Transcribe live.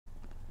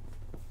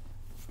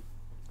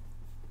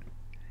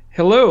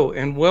Hello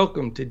and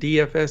welcome to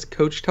DFS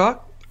Coach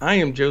Talk. I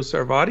am Joe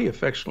Sarvati,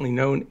 affectionately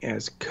known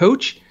as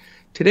Coach.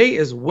 Today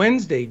is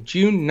Wednesday,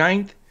 June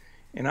 9th,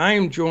 and I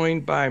am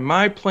joined by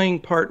my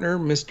playing partner,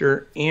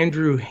 Mr.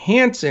 Andrew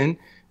Hansen,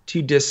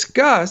 to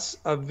discuss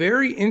a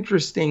very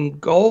interesting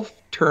golf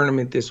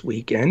tournament this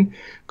weekend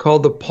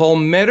called the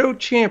Palmetto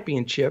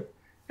Championship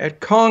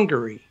at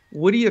Congaree.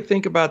 What do you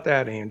think about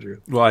that,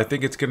 Andrew? Well, I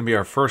think it's going to be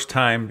our first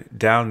time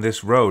down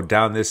this road,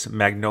 down this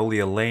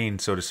Magnolia Lane,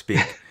 so to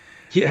speak.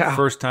 Yeah.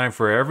 First time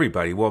for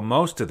everybody. Well,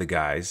 most of the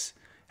guys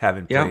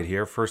haven't Yeah. played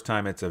here. First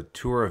time it's a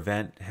tour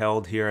event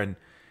held here. And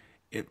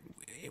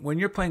when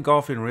you're playing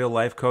golf in real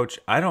life, Coach,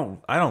 I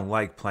don't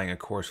like playing a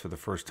course for the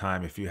first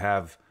time if you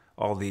have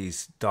all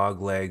these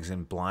dog legs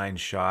and blind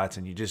shots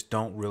and you just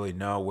don't really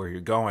know where you're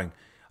going.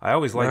 I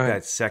always like Right.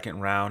 that second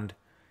round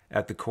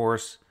at the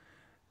course.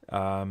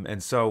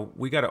 And so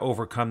we got to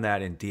overcome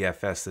that in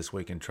DFS this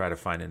week and try to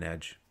find an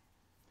edge.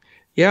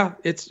 Yeah,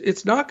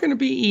 it's not going to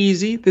be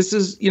easy. This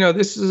is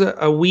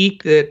a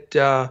week that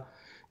there's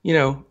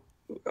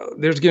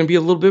going to be a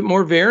little bit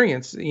more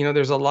variance.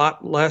 There's a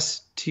lot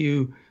less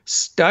to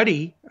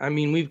study. I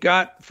mean, we've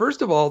got,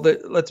 first of all,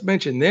 let's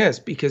mention this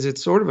because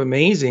it's sort of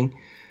amazing.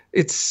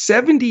 It's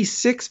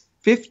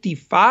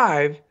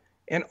 76.55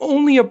 and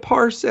only a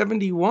par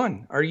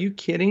 71. Are you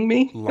kidding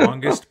me?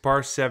 Longest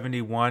par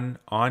 71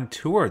 on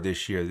tour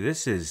this year.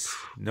 This is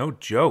no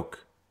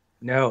joke.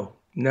 No.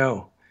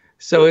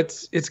 So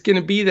it's going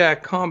to be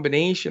that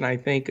combination, I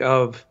think,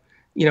 of,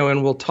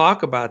 and we'll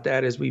talk about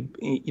that as we,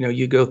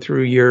 you go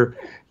through your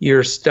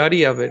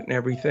study of it and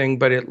everything.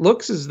 But it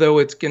looks as though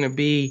it's going to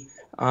be,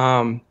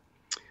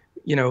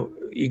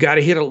 you got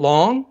to hit it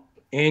long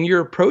and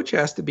your approach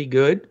has to be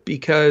good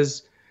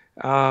because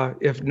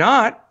if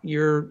not,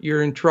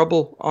 you're in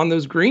trouble on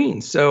those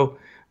greens. So,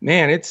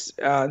 man,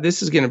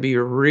 this is going to be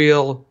a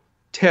real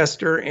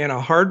tester and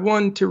a hard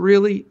one to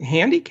really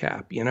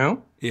handicap, It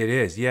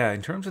is, yeah.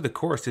 In terms of the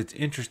course, it's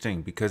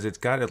interesting because it's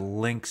got a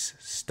links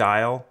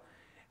style,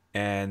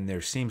 and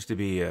there seems to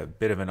be a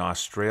bit of an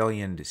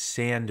Australian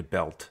sand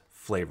belt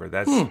flavor.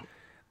 That's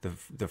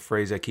the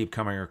phrase I keep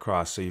coming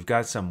across. So you've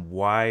got some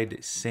wide,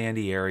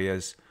 sandy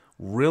areas,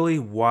 really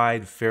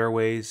wide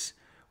fairways.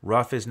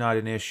 Rough is not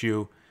an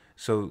issue.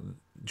 So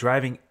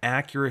driving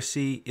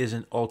accuracy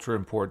isn't ultra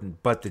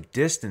important, but the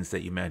distance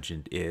that you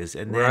mentioned is.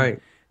 And then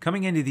Right.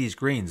 coming into these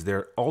greens,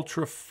 they're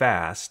ultra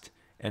fast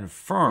and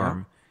firm.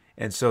 Yeah.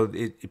 And so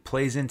it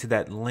plays into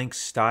that links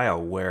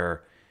style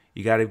where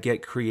you got to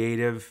get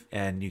creative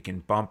and you can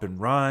bump and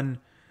run,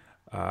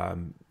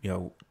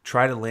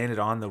 try to land it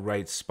on the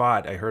right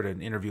spot. I heard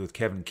an interview with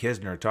Kevin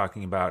Kisner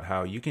talking about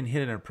how you can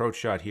hit an approach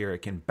shot here.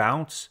 It can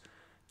bounce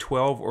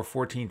 12 or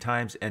 14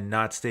 times and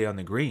not stay on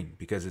the green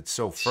because it's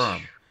so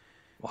firm.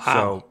 Wow.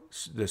 So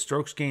the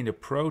strokes gained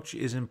approach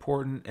is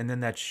important. And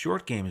then that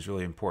short game is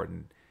really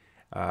important.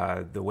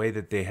 The way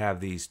that they have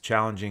these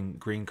challenging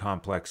green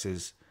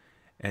complexes.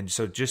 And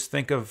so just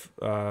think of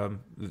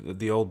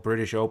the old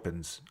British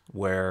Opens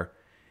where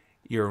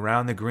you're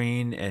around the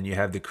green and you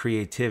have the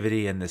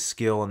creativity and the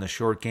skill in the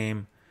short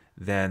game,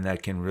 then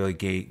that can really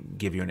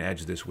give you an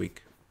edge this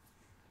week.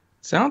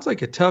 Sounds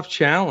like a tough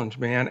challenge,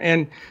 man.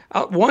 And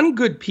one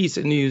good piece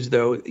of news,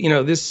 though,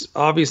 this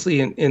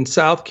obviously in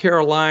South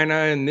Carolina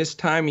and this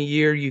time of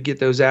year, you get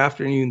those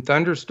afternoon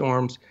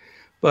thunderstorms.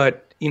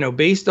 But,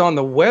 based on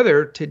the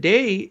weather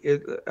today,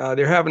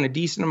 they're having a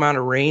decent amount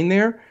of rain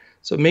there.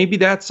 So maybe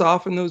that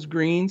softens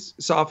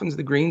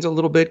the greens a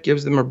little bit,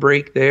 gives them a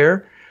break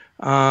there.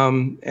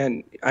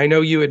 And I know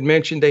you had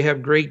mentioned they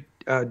have great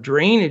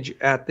drainage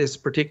at this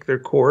particular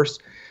course.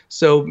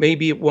 So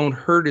maybe it won't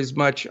hurt as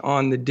much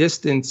on the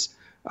distance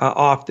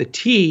off the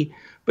tee.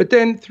 But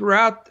then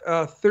throughout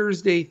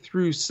Thursday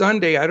through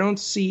Sunday, I don't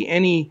see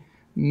any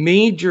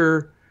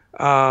major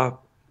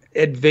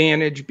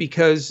advantage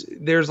because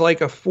there's like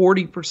a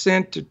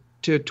 40%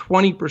 to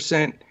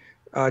 20%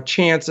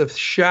 chance of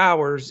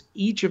showers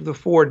each of the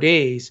 4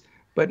 days,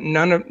 but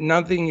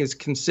nothing is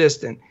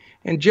consistent.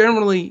 And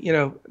generally,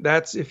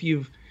 that's if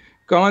you've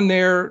gone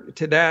there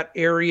to that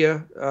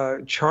area,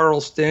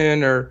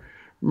 Charleston or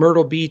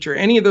Myrtle Beach or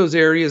any of those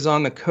areas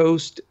on the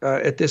coast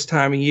at this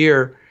time of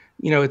year,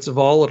 it's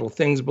volatile.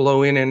 Things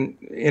blow in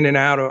and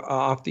out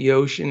off the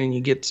ocean, and you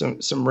get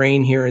some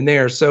rain here and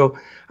there. So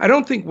I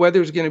don't think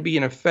weather's going to be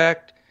in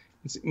effect.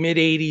 It's mid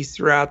 80s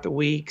throughout the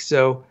week,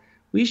 so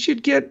we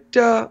should get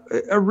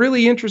a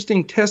really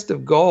interesting test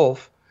of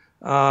golf.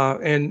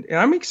 And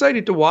I'm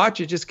excited to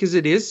watch it just because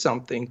it is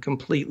something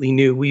completely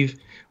new. We've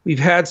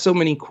had so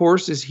many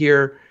courses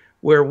here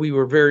where we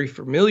were very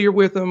familiar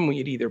with them. We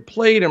had either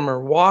played them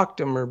or walked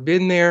them or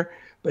been there.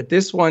 But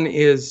this one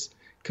is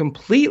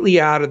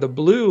completely out of the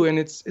blue, and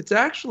it's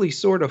actually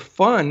sort of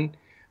fun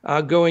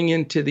going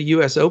into the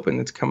U.S. Open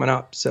that's coming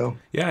up. So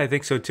yeah, I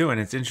think so too. And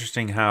it's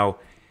interesting how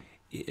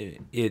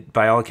it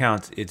by all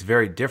accounts, it's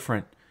very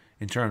different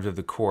in terms of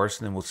the course,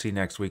 and then we'll see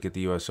next week at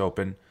the U.S.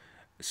 Open.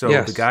 So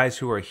yes. The guys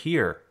who are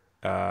here,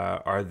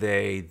 are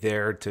they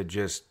there to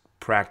just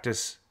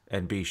practice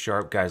and be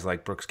sharp, guys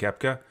like Brooks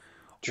Koepka?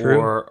 True.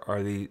 or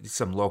are these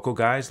some local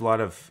guys? A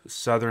lot of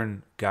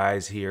southern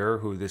guys here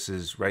who this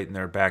is right in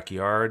their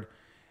backyard,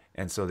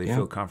 and so they Yeah.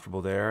 feel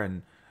comfortable there.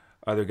 And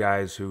other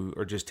guys who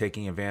are just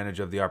taking advantage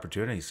of the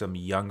opportunity. Some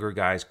younger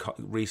guys,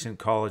 recent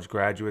college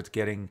graduates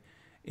getting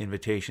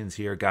invitations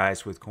here,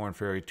 guys with Corn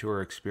Ferry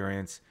Tour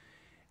experience.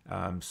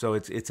 So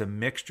it's a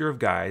mixture of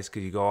guys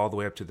because you go all the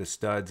way up to the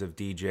studs of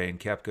DJ and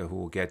Koepka, who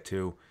we'll get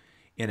to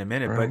in a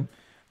minute. Right.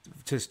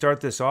 But to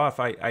start this off,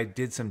 I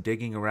did some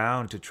digging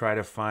around to try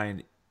to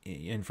find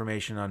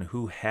information on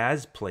who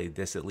has played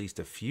this at least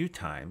a few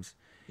times.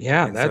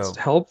 Yeah, And that's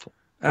so helpful.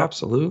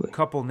 Absolutely.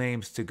 couple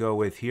names to go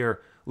with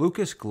here.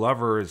 Lucas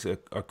Glover is a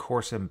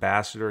course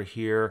ambassador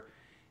here.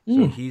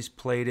 So he's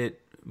played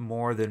it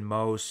more than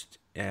most,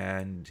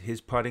 and his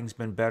putting's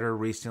been better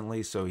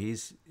recently. So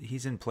he's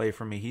in play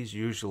for me. He's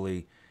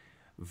usually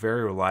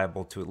very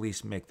reliable to at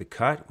least make the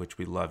cut, which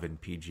we love in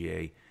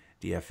PGA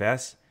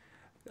DFS.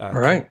 All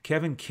right.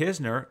 Kevin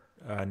Kisner,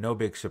 no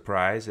big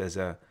surprise, as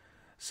a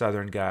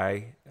Southern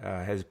guy,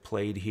 has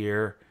played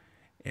here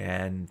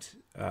and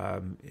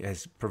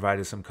has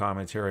provided some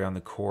commentary on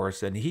the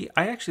course. And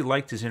I actually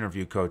liked his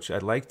interview, Coach. I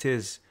liked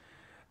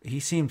he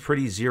seemed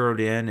pretty zeroed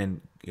in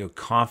and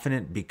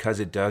confident because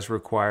it does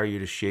require you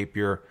to shape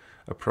your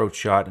approach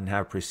shot and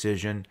have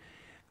precision.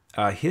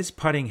 His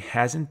putting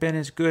hasn't been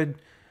as good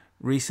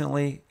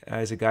recently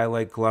as a guy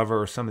like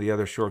Glover or some of the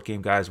other short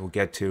game guys we'll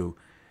get to.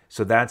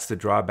 So that's the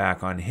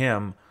drawback on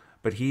him.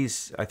 But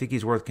I think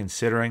he's worth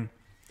considering.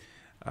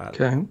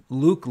 Okay.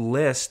 Luke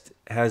List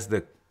has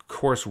the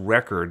course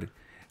record.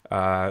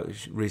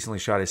 Recently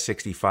shot a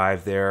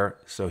 65 there,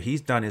 so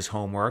he's done his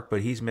homework,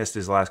 but he's missed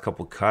his last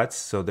couple cuts.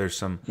 So there's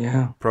some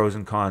pros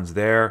and cons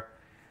there.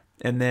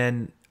 And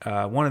then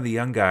one of the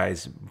young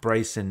guys,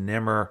 Bryson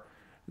Nimmer,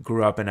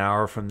 grew up an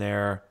hour from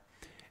there.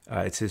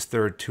 It's his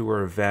third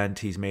tour event.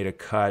 He's made a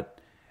cut.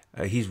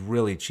 He's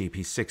really cheap.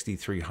 He's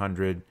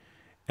 6,300,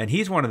 and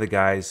he's one of the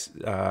guys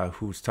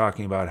who's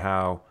talking about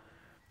how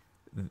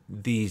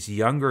these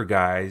younger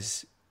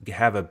guys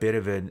have a bit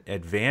of an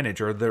advantage,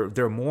 or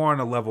they're more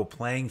on a level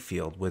playing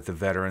field with the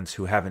veterans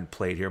who haven't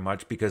played here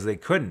much because they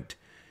couldn't.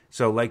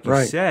 So like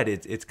you said,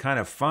 it's kind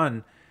of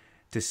fun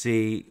to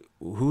see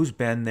who's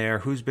been there,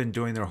 who's been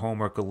doing their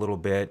homework a little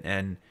bit,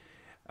 and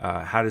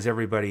how does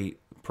everybody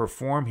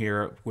perform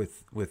here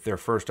with their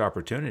first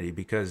opportunity,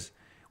 because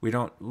we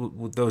don't,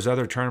 with those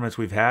other tournaments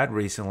we've had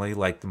recently,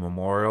 like the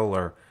Memorial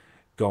or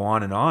go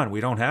on,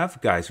 we don't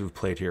have guys who've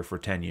played here for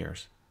 10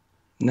 years.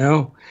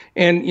 No.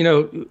 And,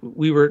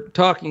 we were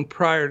talking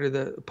prior to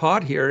the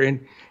pod here,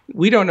 and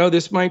we don't know,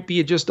 this might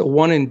be just a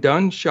one and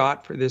done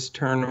shot for this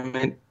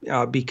tournament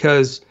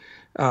because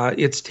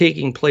it's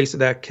taking place of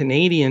that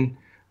Canadian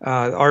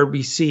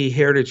RBC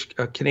Heritage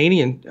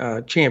Canadian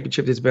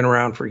Championship that's been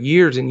around for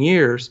years and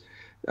years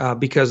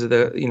because of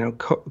the,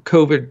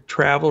 COVID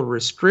travel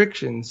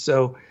restrictions.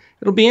 So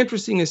it'll be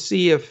interesting to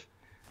see if,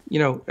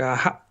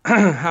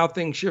 how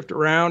things shift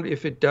around,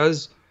 if it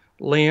does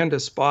land a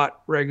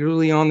spot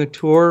regularly on the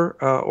tour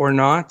or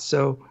not.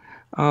 So,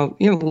 a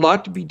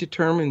lot to be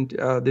determined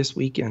this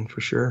weekend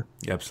for sure.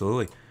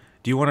 Absolutely.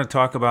 Do you want to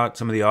talk about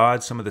some of the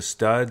odds, some of the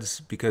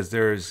studs? Because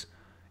there's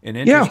an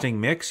interesting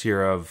mix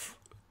here of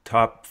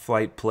top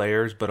flight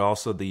players, but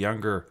also the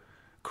younger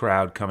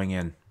crowd coming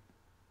in.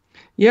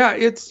 Yeah,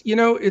 it's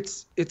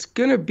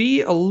going to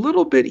be a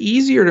little bit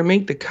easier to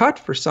make the cut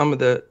for some of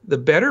the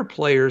better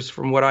players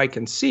from what I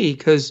can see,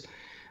 because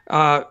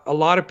a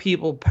lot of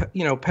people,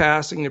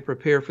 passing to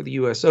prepare for the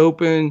U.S.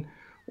 Open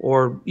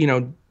or,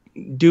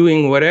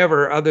 doing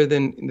whatever other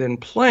than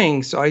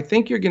playing. So I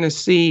think you're going to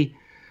see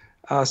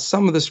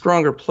some of the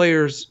stronger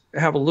players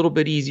have a little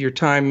bit easier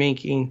time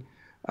making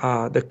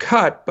the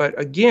cut. But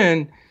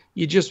again,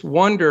 you just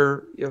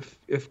wonder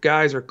if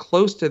guys are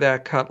close to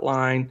that cut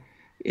line,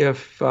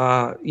 if,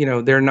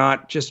 they're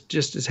not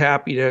just as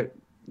happy to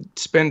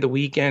spend the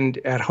weekend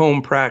at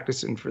home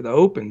practicing for the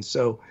Open.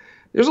 So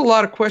there's a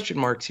lot of question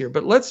marks here,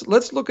 but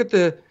let's look at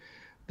the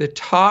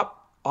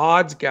top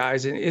odds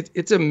guys. And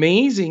it's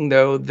amazing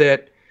though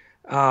that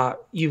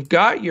you've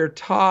got your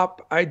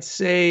top, I'd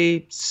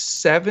say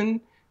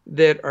 7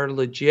 that are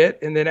legit,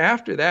 and then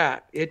after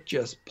that it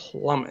just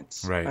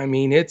plummets. Right. I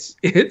mean, it's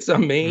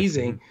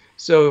amazing.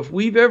 So if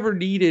we've ever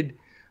needed,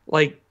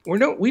 like, we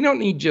don't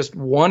need just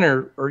 1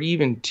 or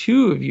even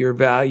 2 of your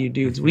value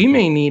dudes. We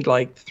may need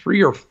like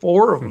 3 or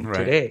 4 of them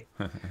today.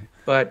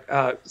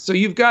 But so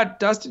you've got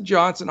Dustin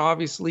Johnson,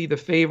 obviously the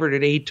favorite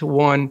at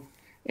 8-1,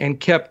 and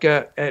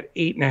Koepka at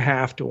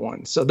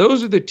 8.5-1. So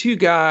those are the 2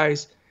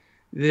 guys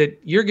that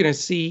you're going to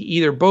see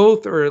either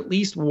both or at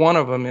least one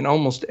of them in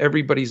almost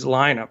everybody's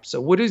lineup. So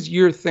what is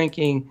your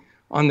thinking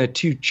on the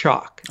 2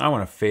 chalk? I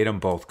want to fade them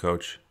both,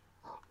 Coach.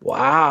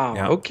 Wow.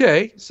 Yeah.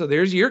 Okay. So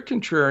there's your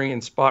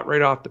contrarian spot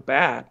right off the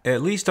bat.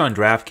 At least on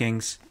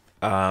DraftKings,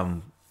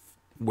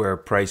 where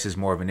price is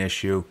more of an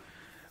issue.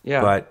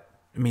 Yeah. But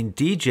I mean,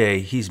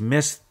 DJ, he's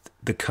missed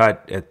the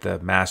cut at the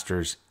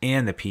Masters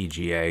and the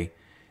PGA.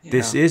 Yeah.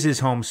 This is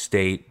his home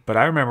state, but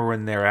I remember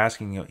when they were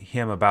asking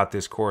him about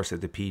this course at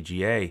the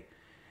PGA,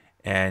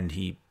 and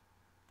he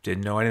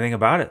didn't know anything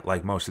about it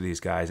like most of these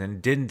guys,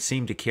 and didn't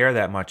seem to care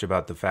that much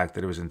about the fact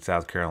that it was in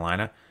South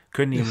Carolina.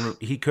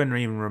 He couldn't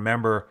even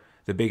remember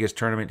the biggest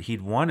tournament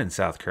he'd won in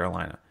South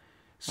Carolina.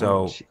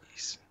 So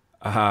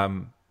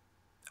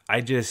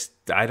I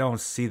don't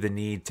see the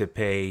need to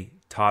pay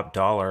top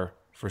dollar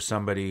for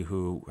somebody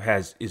who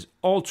is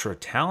ultra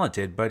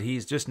talented, but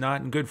he's just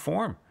not in good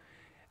form.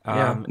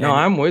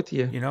 I'm with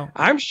you.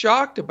 I'm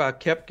shocked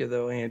about Koepka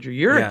though, Andrew.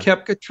 You're a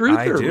Koepka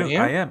truther,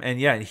 man. I am. And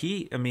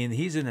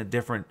he's in a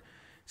different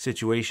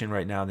situation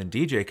right now than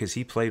DJ because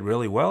he played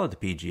really well at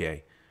the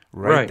PGA.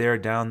 Right there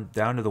down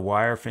to the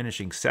wire,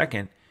 finishing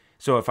second.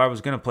 So if I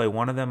was going to play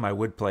one of them, I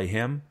would play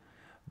him.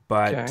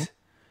 But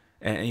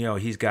and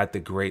he's got the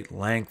great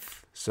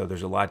length, so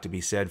there's a lot to be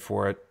said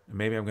for it.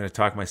 Maybe I'm going to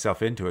talk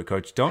myself into it,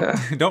 Coach.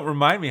 Don't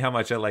remind me how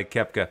much I like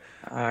Koepka.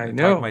 I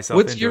know.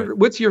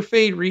 What's your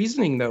fade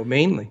reasoning though?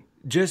 Mainly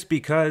just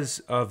because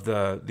of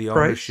the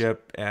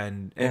ownership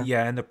and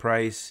the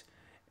price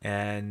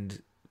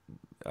and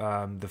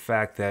the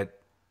fact that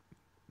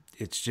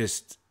it's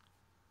just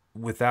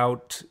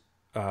without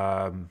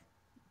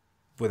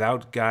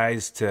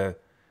guys to,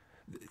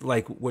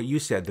 like what you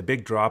said, the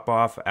big drop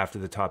off after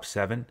the top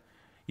 7.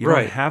 You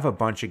don't have a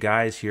bunch of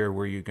guys here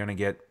where you're going to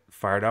get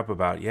fired up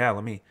about,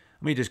 let me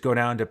just go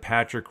down to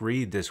Patrick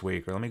Reed this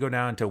week, or let me go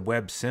down to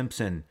Webb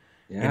Simpson.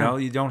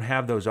 You don't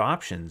have those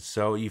options,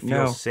 so you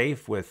feel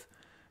safe with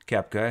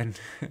Koepka,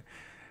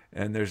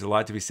 and there's a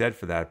lot to be said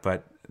for that.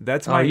 But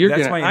that's my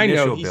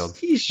initial build.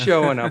 He's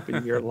showing up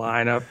in your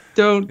lineup.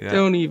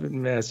 Don't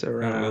even mess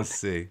around. We'll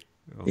see.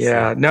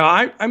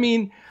 I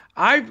mean,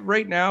 I've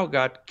right now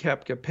got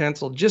Koepka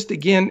penciled. Just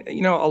again,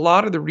 a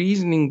lot of the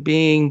reasoning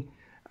being,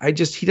 I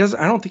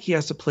don't think he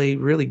has to play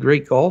really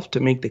great golf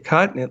to make the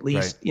cut and at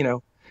least,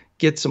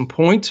 get some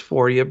points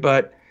for you.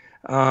 But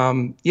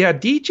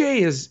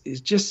DJ is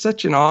just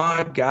such an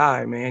odd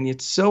guy, man.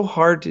 It's so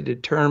hard to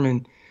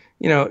determine.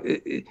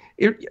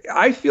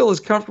 I feel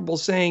as comfortable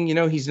saying,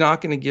 he's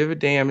not going to give a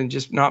damn and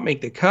just not make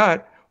the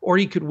cut, or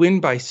he could win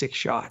by 6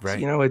 shots.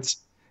 Right. It's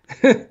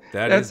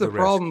that's the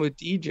problem with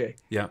DJ.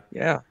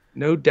 Yeah,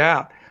 no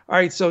doubt. All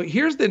right, so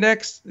here's the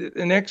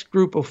next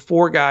group of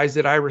 4 guys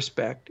that I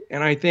respect,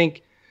 and I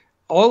think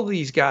all of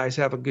these guys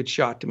have a good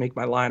shot to make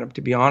my lineup,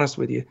 to be honest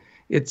with you.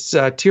 It's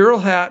Tyrrell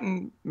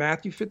Hatton,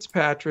 Matthew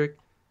Fitzpatrick,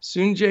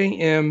 Sungjae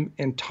Im,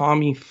 and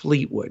Tommy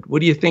Fleetwood.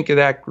 What do you think of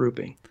that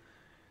grouping?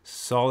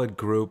 Solid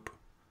group.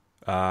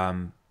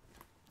 They're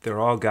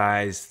all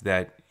guys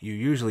that you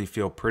usually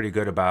feel pretty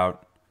good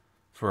about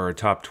for a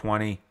top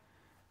 20.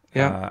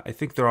 Yeah. I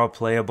think they're all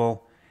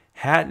playable.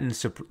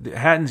 Hatton's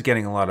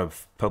getting a lot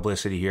of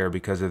publicity here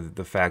because of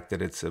the fact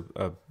that it's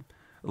a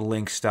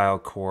link-style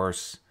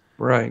course.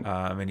 Right.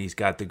 And he's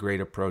got the great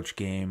approach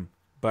game.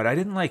 But I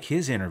didn't like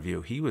his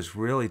interview. He was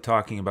really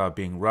talking about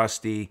being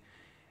rusty.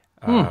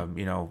 5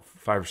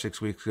 or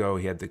 6 weeks ago,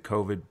 he had the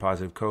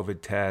positive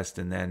COVID test,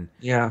 and then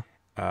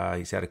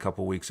he's had a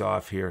couple weeks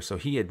off here. So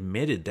he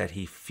admitted that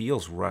he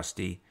feels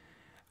rusty,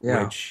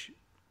 which,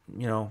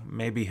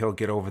 maybe he'll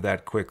get over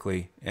that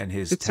quickly, and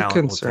his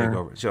talent will take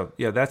over. So,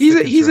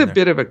 he's a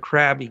bit of a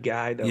crabby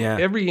guy, though. Yeah.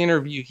 Every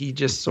interview, he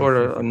just sort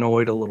of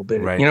annoyed a little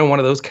bit. Right. One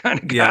of those kind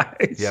of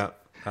guys. Yeah.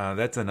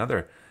 That's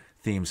another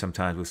theme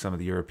sometimes with some of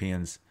the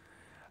Europeans.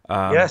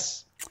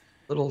 Yes. A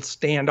little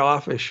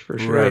standoffish for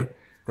sure.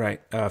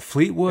 Right.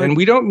 Fleetwood. And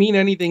we don't mean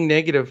anything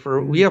negative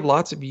we have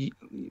lots of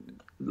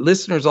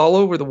listeners all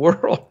over the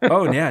world.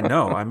 Oh, yeah.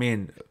 No, I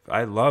mean,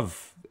 I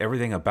love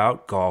everything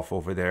about golf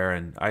over there.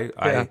 And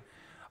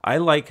I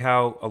like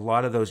how a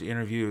lot of those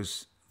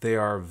interviews, they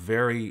are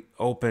very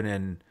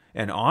open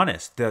and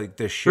honest.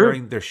 They're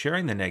sharing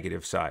the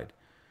negative side,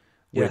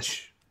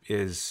 which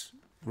is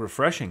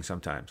refreshing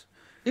sometimes.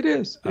 It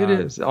is.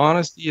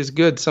 Honesty is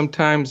good.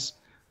 Sometimes,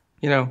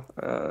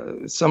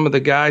 some of the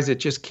guys that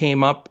just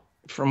came up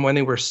from when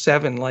they were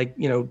 7, like,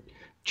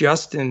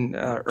 Justin,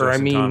 those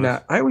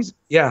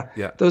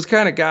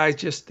kind of guys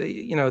just,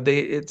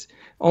 it's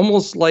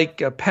almost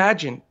like a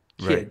pageant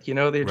kid,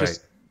 they're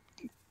just,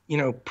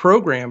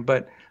 programmed.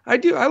 But I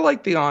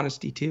like the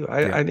honesty too.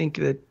 I think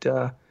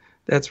that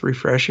that's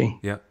refreshing.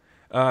 Yeah.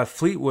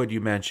 Fleetwood,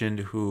 you mentioned,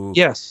 who,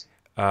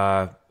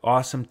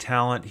 awesome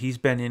talent. He's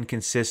been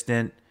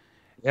inconsistent.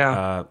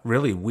 Yeah.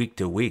 Really week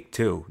to week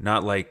too.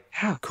 Not like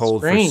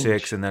cold for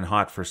 6 and then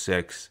hot for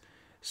 6.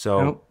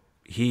 So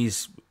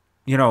he's,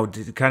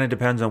 it kind of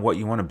depends on what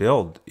you want to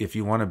build. If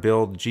you want to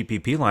build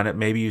GPP lineup,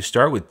 maybe you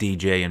start with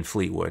DJ and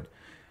Fleetwood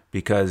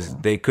because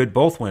they could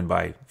both win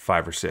by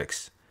 5 or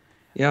 6.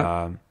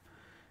 Yeah.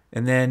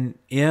 And then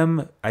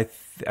Im, I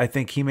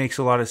think he makes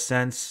a lot of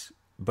sense,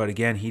 but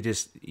again, he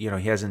just, he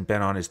hasn't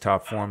been on his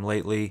top form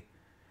lately.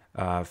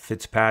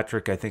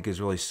 Fitzpatrick, I think, is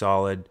really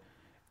solid.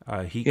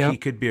 He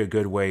could be a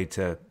good way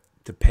to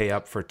pay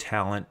up for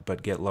talent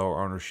but get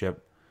lower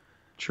ownership.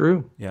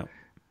 True. Yeah.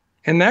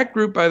 And that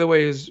group, by the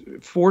way, is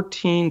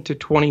 14 to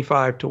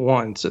 25 to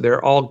 1. So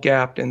they're all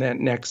gapped in that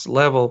next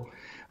level.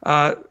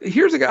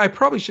 Here's a guy. I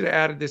probably should have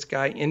added this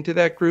guy into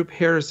that group.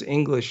 Harris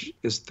English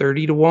is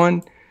 30 to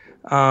 1.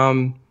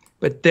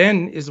 But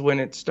then is when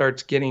it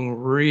starts getting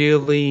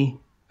really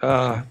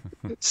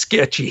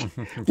sketchy.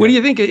 Okay. What do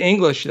you think of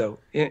English, though?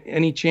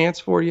 Any chance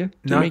for you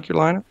to Not make your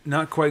lineup?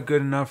 not quite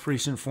good enough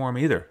recent form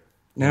either.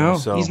 No,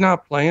 he's So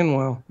not playing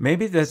well.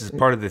 maybe this is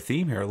part of the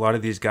theme here. A lot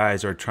of these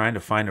guys are trying to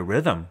find a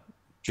rhythm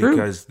True.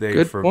 because they,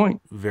 Good for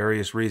point.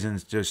 various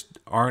reasons, just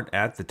aren't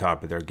at the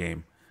top of their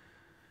game.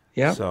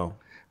 Yeah. So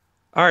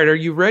All right. Are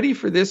you ready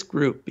for this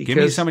group? give me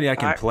Because somebody I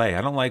can play.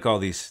 I don't like all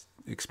these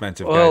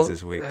expensive guys well,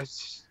 this week.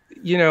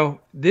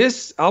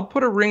 this I'll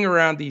put a ring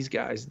around these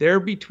guys. They're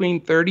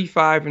between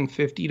 35 and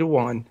 50 to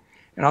 1.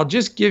 And I'll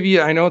just give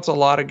you, I know it's a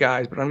lot of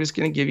guys, but I'm just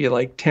going to give you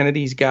like 10 of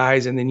these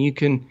guys, and then you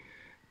can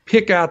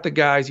pick out the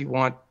guys you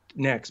want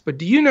next. But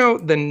do you know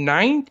the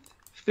ninth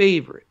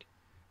favorite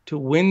to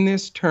win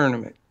this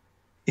tournament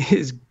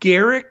is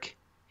Garrick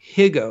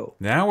Higo?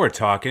 Now we're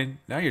talking.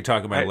 Now you're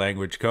talking my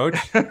language, coach.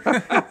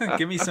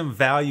 Give me some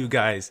value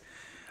guys.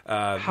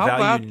 How Value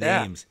about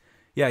that? names.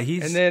 Yeah,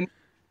 he's. And then,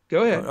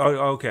 go ahead.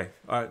 Oh, okay.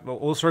 All right. Well,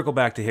 we'll circle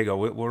back to Higo.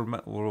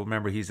 We'll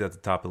remember he's at the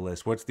top of the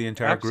list. What's the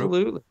entire group?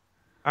 Absolutely.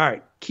 All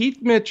right.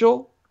 Keith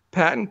Mitchell,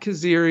 Patton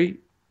Kaziri,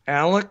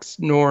 Alex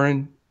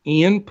Noren,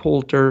 Ian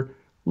Poulter,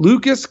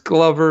 Lucas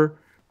Glover,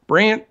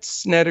 Brant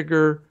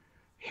Snedeker,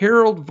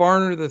 Harold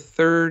Varner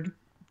III,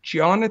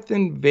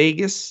 Jonathan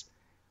Vegas,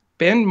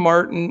 Ben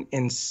Martin,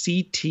 and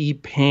C.T.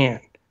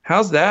 Pan.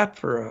 How's that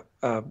for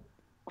a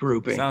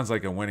grouping? Sounds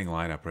like a winning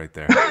lineup right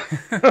there.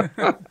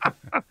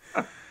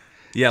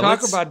 Yeah,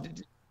 Talk about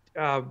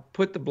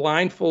put the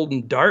blindfold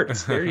in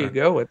darts. There you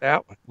go with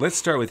that one. Let's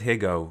start with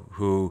Higo,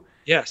 who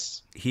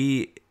Yes.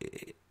 he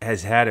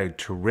has had a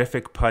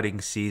terrific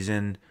putting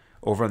season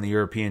over on the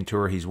European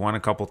Tour. He's won a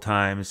couple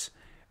times.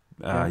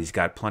 He's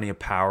got plenty of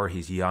power.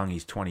 He's young.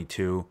 He's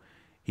 22.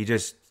 He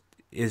just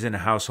isn't a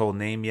household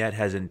name yet,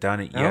 hasn't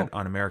done it yet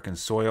on American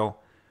soil.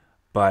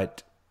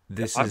 But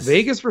this is...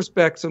 Vegas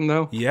respects him,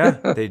 though. Yeah,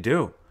 they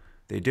do.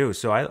 They do.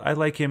 So I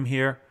like him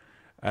here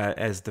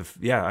as the...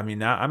 Yeah, I mean,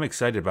 now I'm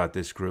excited about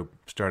this group,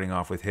 starting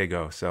off with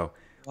Higo. So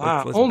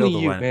wow, let's only build a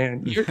you,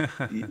 man.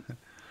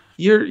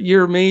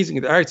 You're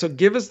amazing. All right, so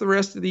give us the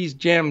rest of these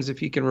gems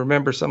if you can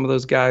remember some of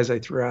those guys I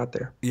threw out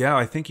there. Yeah,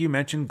 I think you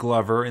mentioned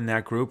Glover in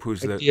that group,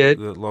 who's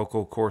the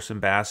local course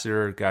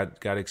ambassador,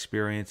 got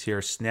experience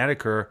here.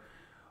 Snedeker,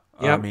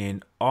 I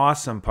mean,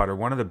 awesome putter,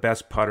 one of the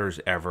best putters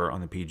ever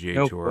on the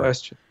PGA Tour. No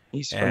question,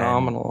 he's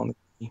phenomenal on the.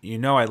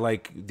 I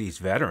like these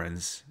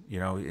veterans. He's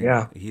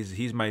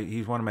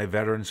one of my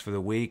veterans for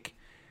the week.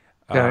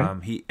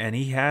 Okay.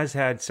 He has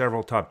had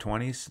several top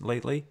 20s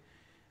lately,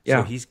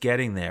 so he's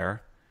getting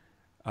there.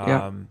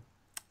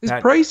 His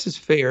price is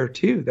fair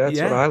too.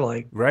 That's what I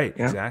like. Right,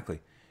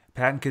 exactly.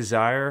 Patton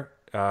Kazire,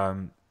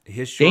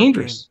 his short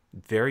dangerous,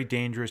 game, very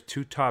dangerous.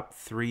 2 top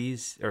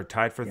 3s or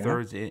tied for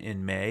thirds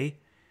in May.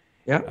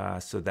 Yeah.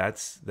 So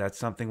that's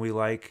something we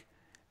like.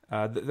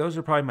 Those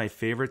are probably my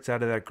favorites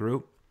out of that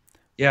group.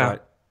 Yeah.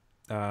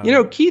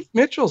 But, Keith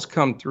Mitchell's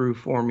come through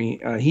for me.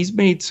 He's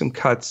made some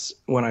cuts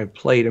when I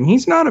played him.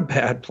 He's not a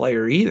bad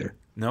player either.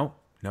 No,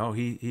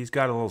 he's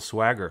got a little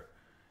swagger.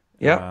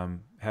 Yeah.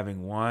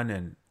 Having won,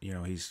 and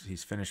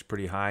he's finished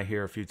pretty high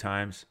here a few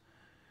times.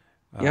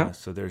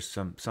 So there's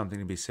something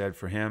to be said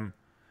for him.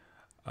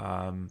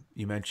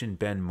 You mentioned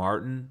Ben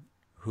Martin,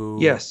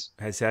 who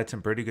has had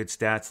some pretty good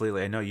stats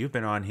lately. I know you've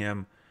been on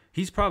him.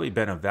 He's probably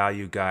been a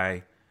value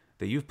guy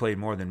that you've played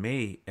more than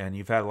me, and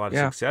you've had a lot of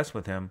success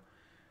with him.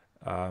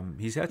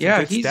 He's had some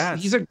good stats.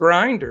 He's a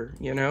grinder.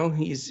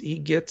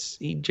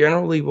 He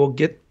generally will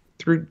get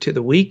through to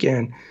the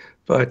weekend,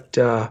 but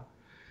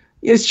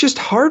it's just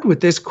hard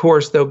with this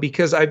course though,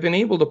 because I've been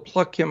able to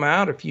pluck him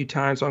out a few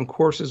times on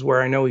courses where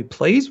I know he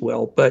plays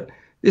well, but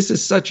this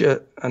is such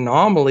an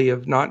anomaly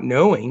of not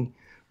knowing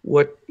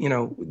what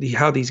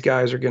how these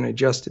guys are going to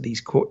adjust to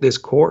this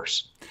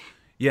course.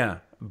 Yeah,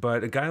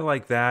 but a guy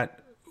like that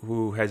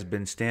who has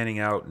been standing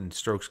out in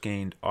strokes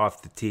gained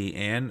off the tee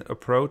and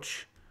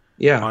approach.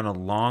 Yeah. On a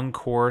long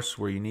course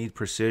where you need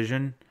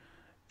precision.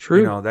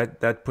 True.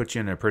 That puts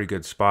you in a pretty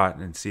good spot,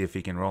 and see if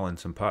he can roll in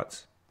some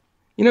putts.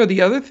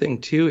 The other thing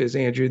too is,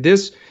 Andrew,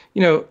 this,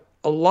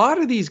 a lot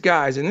of these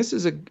guys, and this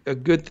is a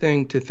good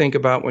thing to think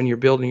about when you're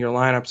building your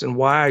lineups, and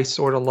why I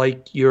sort of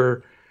like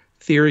your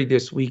theory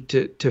this week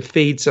to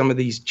fade some of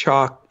these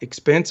chalk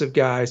expensive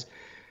guys.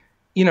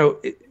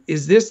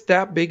 Is this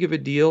that big of a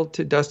deal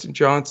to Dustin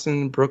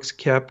Johnson, Brooks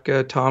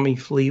Koepka, Tommy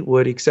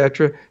Fleetwood,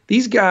 etc.?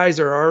 These guys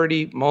are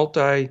already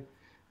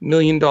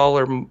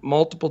multi-million-dollar,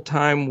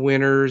 multiple-time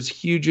winners,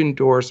 huge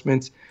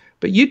endorsements.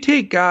 But you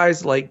take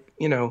guys like,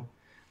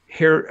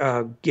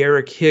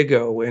 Garrick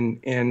Higo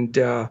and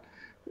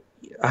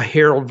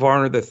Harold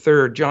Varner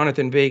III,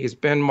 Jonathan Vegas,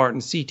 Ben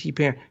Martin, C.T.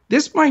 Pan.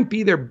 This might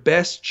be their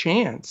best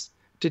chance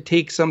to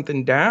take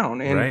something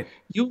down. And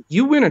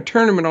you win a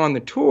tournament on the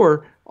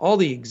tour, all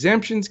the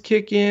exemptions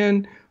kick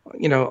in,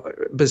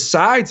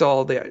 besides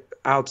all the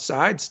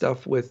outside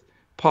stuff with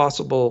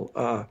possible,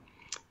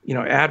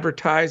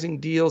 advertising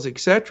deals,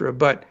 etc.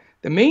 But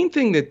the main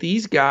thing that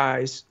these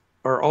guys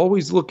are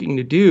always looking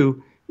to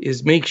do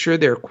is make sure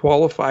they're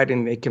qualified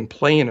and they can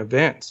play in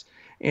events.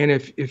 And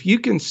if you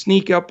can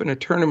sneak up in a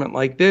tournament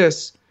like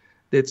this,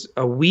 that's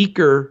a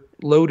weaker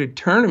loaded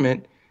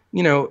tournament,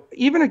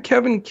 even a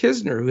Kevin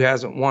Kisner who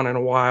hasn't won in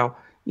a while,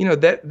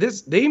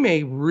 they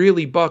may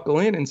really buckle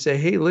in and say,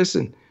 hey,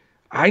 listen,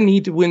 I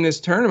need to win this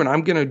tournament.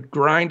 I'm going to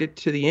grind it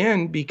to the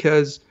end,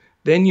 because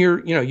then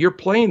you're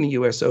playing the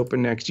U.S.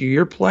 Open next year.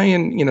 You're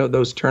playing,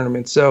 those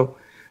tournaments. So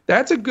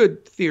that's a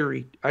good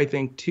theory, I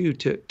think, too,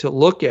 to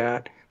look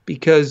at,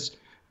 because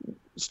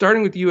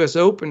starting with the U.S.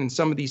 Open and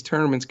some of these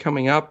tournaments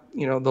coming up,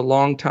 the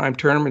long time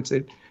tournaments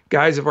that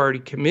guys have already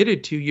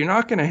committed to, you're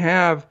not going to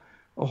have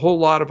a whole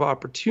lot of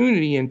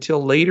opportunity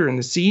until later in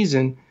the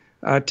season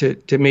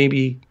to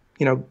maybe,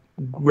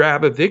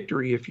 grab a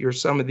victory if you're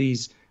some of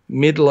these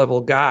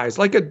mid-level guys.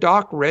 Like a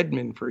Doc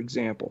Redman, for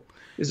example,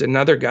 is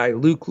another guy,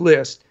 Luke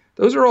List.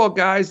 Those are all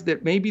guys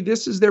that maybe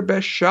this is their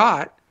best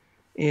shot,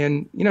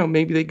 and,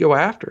 maybe they go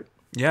after it.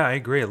 Yeah, I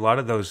agree. A lot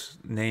of those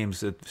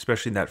names,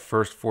 especially in that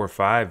first 4 or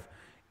 5,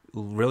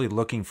 really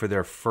looking for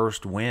their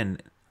first win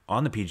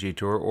on the PGA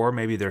Tour, or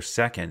maybe their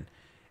second.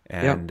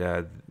 And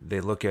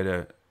they look at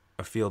a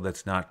field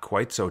that's not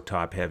quite so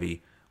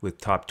top-heavy with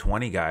top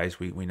 20 guys.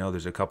 We know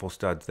there's a couple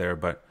studs there.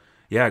 But,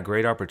 yeah,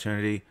 great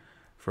opportunity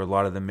for a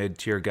lot of the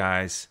mid-tier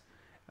guys.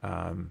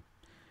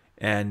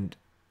 And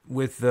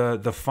with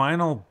the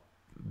final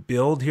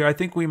build here, I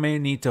think we may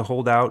need to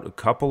hold out a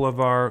couple of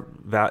our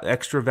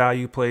extra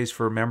value plays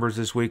for members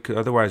this week.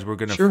 Otherwise, we're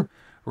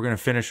gonna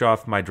finish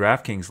off my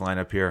Draftkings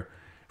lineup here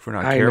if we're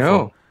not careful. I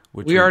know.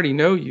 We already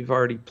know you've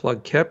already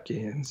plugged Koepka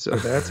in, so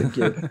that's a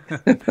given.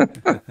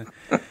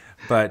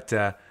 But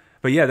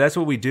yeah, that's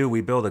what we do.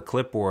 We build a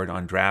clipboard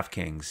on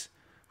Draftkings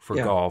for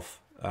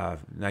golf.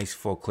 Nice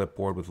full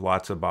clipboard with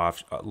lots of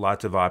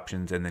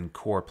options, and then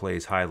core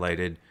plays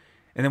highlighted,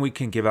 and then we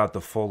can give out the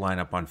full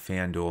lineup on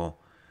Fanduel.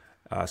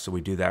 So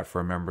we do that for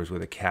our members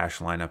with a cash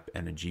lineup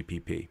and a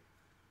GPP.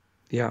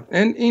 Yeah,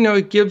 and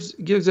it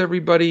gives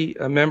everybody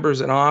members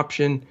an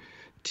option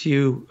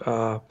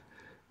to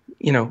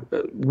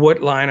what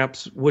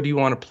lineups, what do you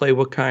want to play,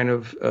 what kind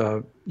of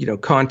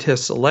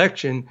contest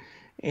selection,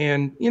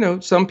 and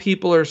some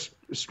people are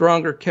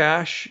stronger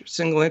cash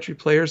single entry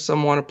players,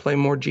 some want to play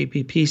more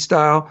GPP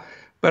style.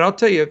 But I'll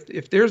tell you,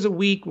 if there's a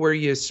week where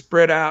you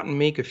spread out and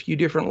make a few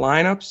different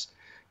lineups,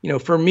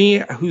 for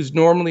me, who's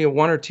normally a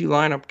 1 or 2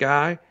 lineup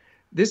guy,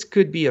 this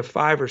could be a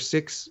 5 or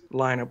 6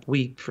 lineup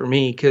week for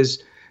me,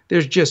 because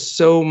there's just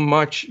so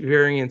much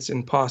variance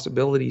and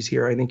possibilities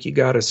here. I think you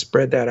got to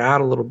spread that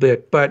out a little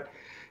bit. But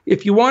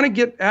if you want to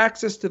get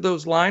access to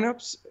those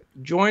lineups,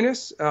 join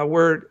us.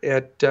 We're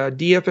at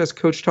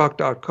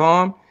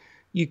dfscoachtalk.com.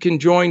 You can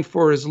join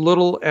for as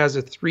little as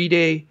a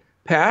 3-day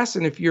pass.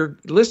 And if you're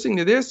listening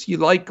to this, you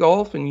like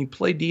golf and you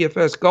play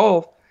DFS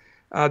golf,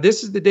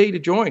 this is the day to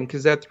join,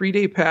 because that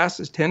 3-day pass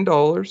is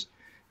 $10.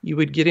 You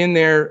would get in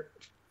there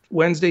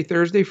Wednesday,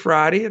 Thursday,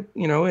 Friday,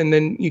 and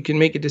then you can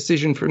make a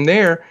decision from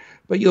there.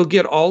 But you'll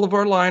get all of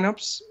our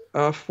lineups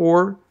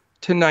for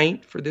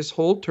tonight for this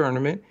whole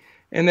tournament.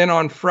 And then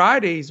on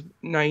Fridays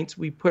nights,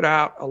 we put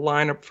out a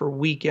lineup for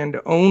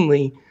weekend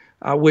only,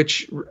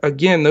 which,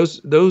 again,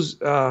 those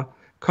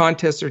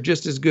contests are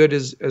just as good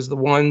as the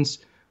ones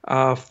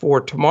for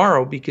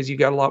tomorrow, because you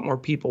got a lot more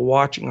people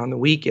watching on the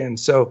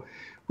weekend. So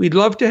we'd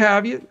love to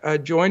have you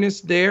join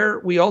us there.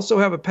 We also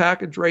have a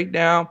package right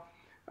now,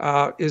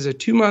 is a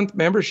 2-month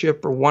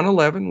membership for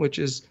 $111, which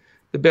is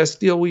the best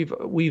deal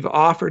we've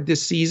offered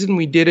this season.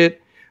 We did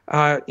it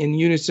in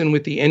unison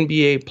with the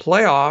NBA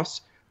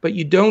playoffs, but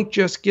you don't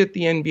just get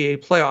the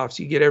NBA playoffs.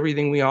 You get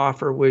everything we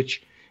offer,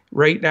 which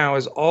right now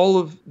is all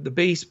of the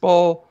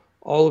baseball,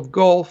 all of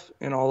golf,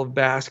 and all of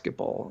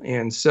basketball.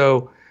 And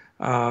so,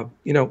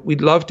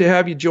 we'd love to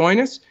have you join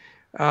us,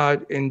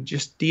 and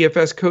just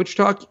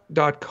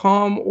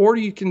dfscoachtalk.com, or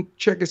you can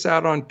check us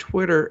out on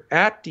Twitter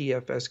at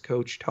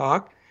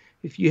dfscoachtalk.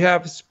 If you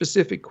have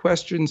specific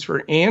questions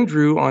for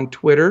Andrew on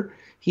Twitter,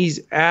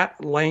 he's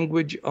at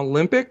Language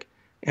Olympic,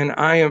 and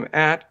I am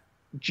at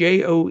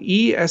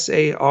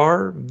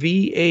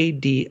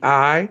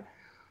JOESARVADI.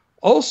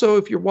 Also,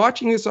 if you're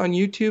watching this on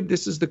YouTube,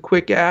 this is the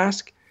quick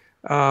ask.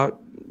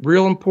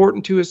 Real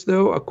important to us,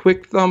 though, a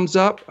quick thumbs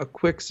up, a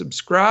quick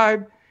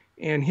subscribe,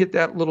 and hit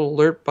that little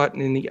alert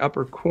button in the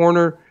upper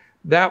corner.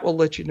 That will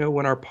let you know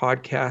when our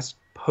podcast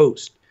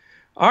posts.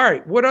 All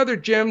right, what other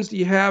gems do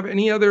you have?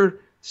 Any other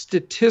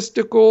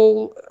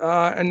statistical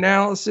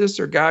analysis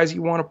or guys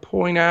you want to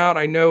point out?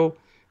 I know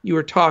you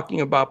were talking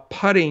about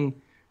putting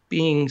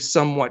being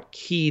somewhat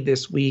key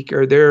this week.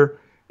 Are there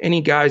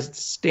any guys that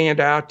stand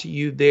out to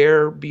you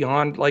there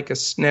beyond like a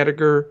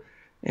Snedeker?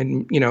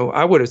 And,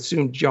 I would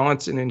assume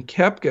Johnson and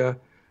Koepka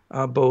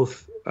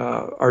both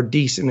are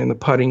decent in the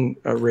putting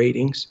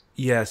ratings.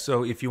 Yeah,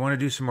 so if you want to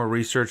do some more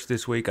research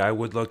this week, I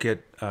would look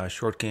at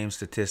short game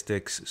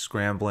statistics,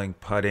 scrambling,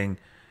 putting.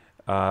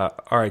 All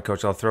right,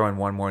 Coach, I'll throw in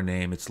one more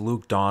name. It's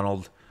Luke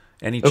Donald.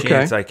 Any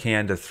chance I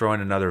can to throw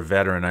in another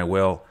veteran, I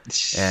will.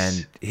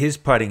 And his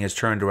putting has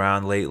turned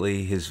around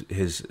lately. His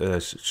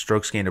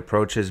strokes gained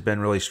approach has been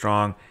really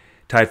strong.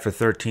 Tied for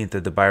 13th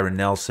at the Byron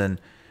Nelson.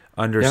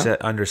 Under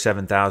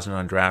 7,000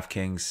 on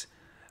DraftKings.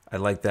 I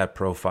like that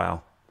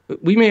profile.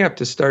 We may have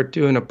to start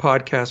doing a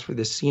podcast for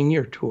the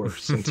senior tour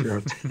since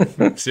you're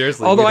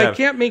Seriously. Although I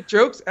can't make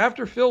jokes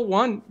after Phil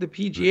won the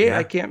PGA, Yeah.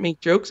 I can't make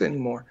jokes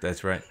anymore.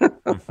 That's right.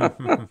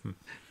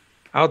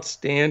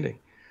 Outstanding.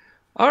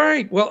 All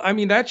right. Well, I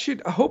mean,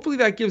 hopefully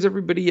that gives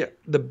everybody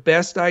the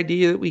best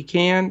idea that we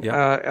can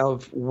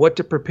of what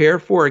to prepare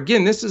for.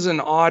 Again, this is an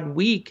odd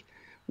week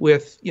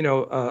with,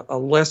 a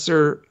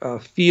lesser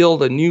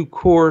field, a new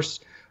course.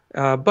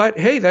 But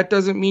hey, that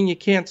doesn't mean you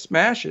can't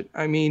smash it.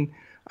 I mean,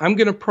 I'm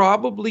going to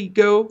probably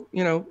go,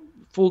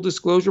 full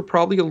disclosure,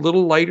 probably a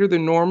little lighter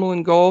than normal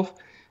in golf,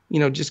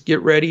 just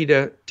get ready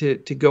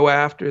to go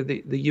after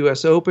the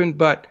US Open.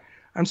 But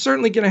I'm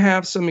certainly going to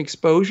have some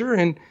exposure.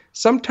 And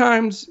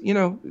sometimes,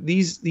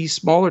 these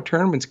smaller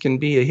tournaments can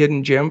be a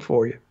hidden gem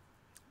for you.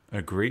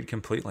 Agreed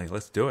completely.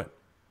 Let's do it.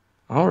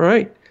 All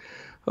right.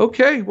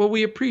 Okay. Well,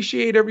 we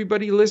appreciate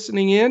everybody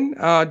listening in.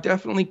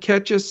 Definitely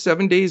catch us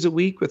 7 days a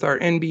week with our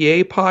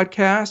NBA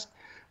podcast.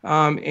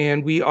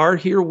 And we are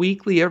here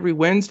weekly every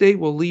Wednesday.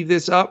 We'll leave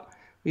this up.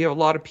 We have a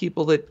lot of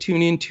people that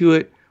tune into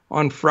it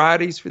on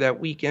Fridays for that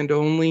weekend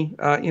only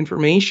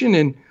information.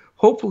 And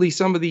hopefully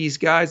some of these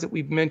guys that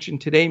we've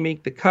mentioned today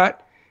make the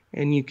cut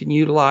and you can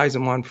utilize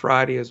them on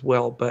Friday as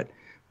well. But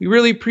we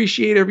really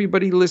appreciate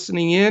everybody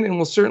listening in, and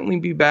we'll certainly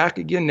be back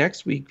again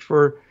next week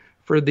for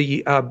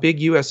the big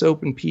US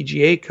Open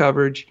PGA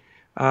coverage.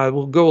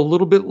 We'll go a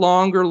little bit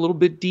longer, a little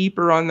bit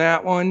deeper on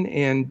that one.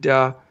 And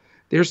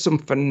there's some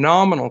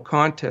phenomenal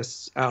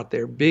contests out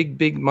there,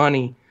 big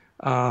money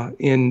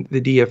in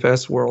the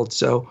DFS world.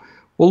 So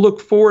we'll look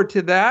forward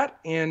to that,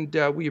 and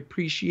we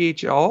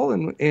appreciate you all.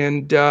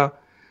 And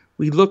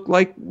we look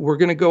like we're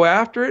going to go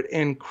after it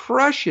and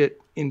crush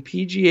it in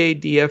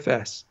PGA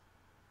DFS.